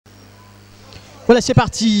Voilà, c'est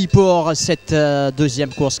parti pour cette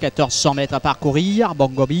deuxième course, 1400 mètres à parcourir.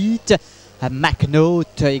 Bongo Beat,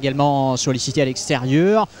 McNaught également sollicité à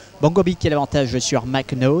l'extérieur. Bongo Beat qui a l'avantage sur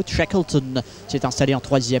McNaught. Shackleton s'est installé en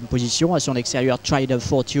troisième position. À son extérieur, Tide of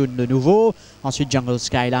Fortune de nouveau. Ensuite, Jungle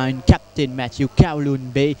Skyline, Captain Matthew, Kowloon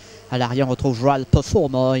Bay. À l'arrière, on retrouve Royal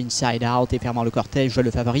Performer, Inside Out et fermant le cortège,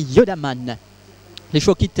 le favori Yodaman. Les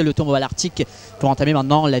chevaux quittent le tombeau à l'Arctique pour entamer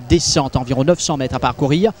maintenant la descente, environ 900 mètres à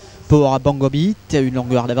parcourir pour Bongo Beat. Une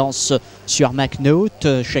longueur d'avance sur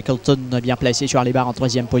McNaught. Shackleton bien placé sur les barres en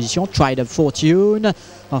troisième position. Tide of Fortune.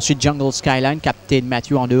 Ensuite Jungle Skyline, Captain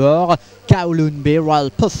Matthew en dehors. Kowloon Bay, Royal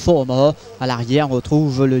Performer. À l'arrière, on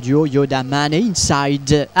retrouve le duo Yodaman et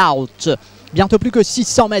Inside Out. Bientôt plus que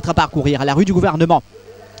 600 mètres à parcourir à la rue du gouvernement,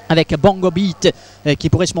 avec Bongo Beat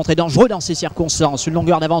qui pourrait se montrer dangereux dans ces circonstances. Une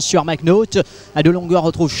longueur d'avance sur McNaught. À 2 longueurs, on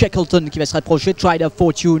retrouve Shackleton qui va se rapprocher. Tide of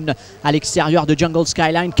Fortune à l'extérieur de Jungle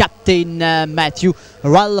Skyline. Captain Matthew,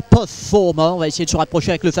 Royal Performer. On va essayer de se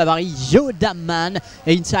rapprocher avec le favori Yodaman.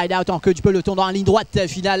 Et Inside Out en queue du peloton dans la ligne droite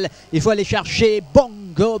finale. Il faut aller chercher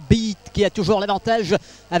Bongo Beat qui a toujours l'avantage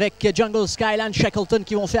avec Jungle Skyline, Shackleton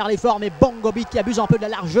qui vont faire l'effort, mais Bongo Beat qui abuse un peu de la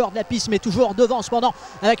largeur de la piste, mais toujours devant cependant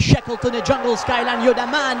avec Shackleton et Jungle Skyline.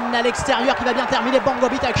 Yodaman à l'extérieur qui va bien terminer. Bongo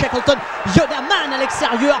Beat avec Shackleton, Yodaman à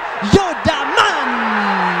l'extérieur,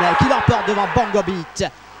 Yodaman qui l'emporte devant Bongo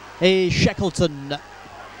Beat et Shackleton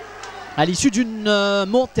à l'issue d'une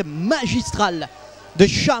montée magistrale de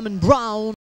Shaman Brown.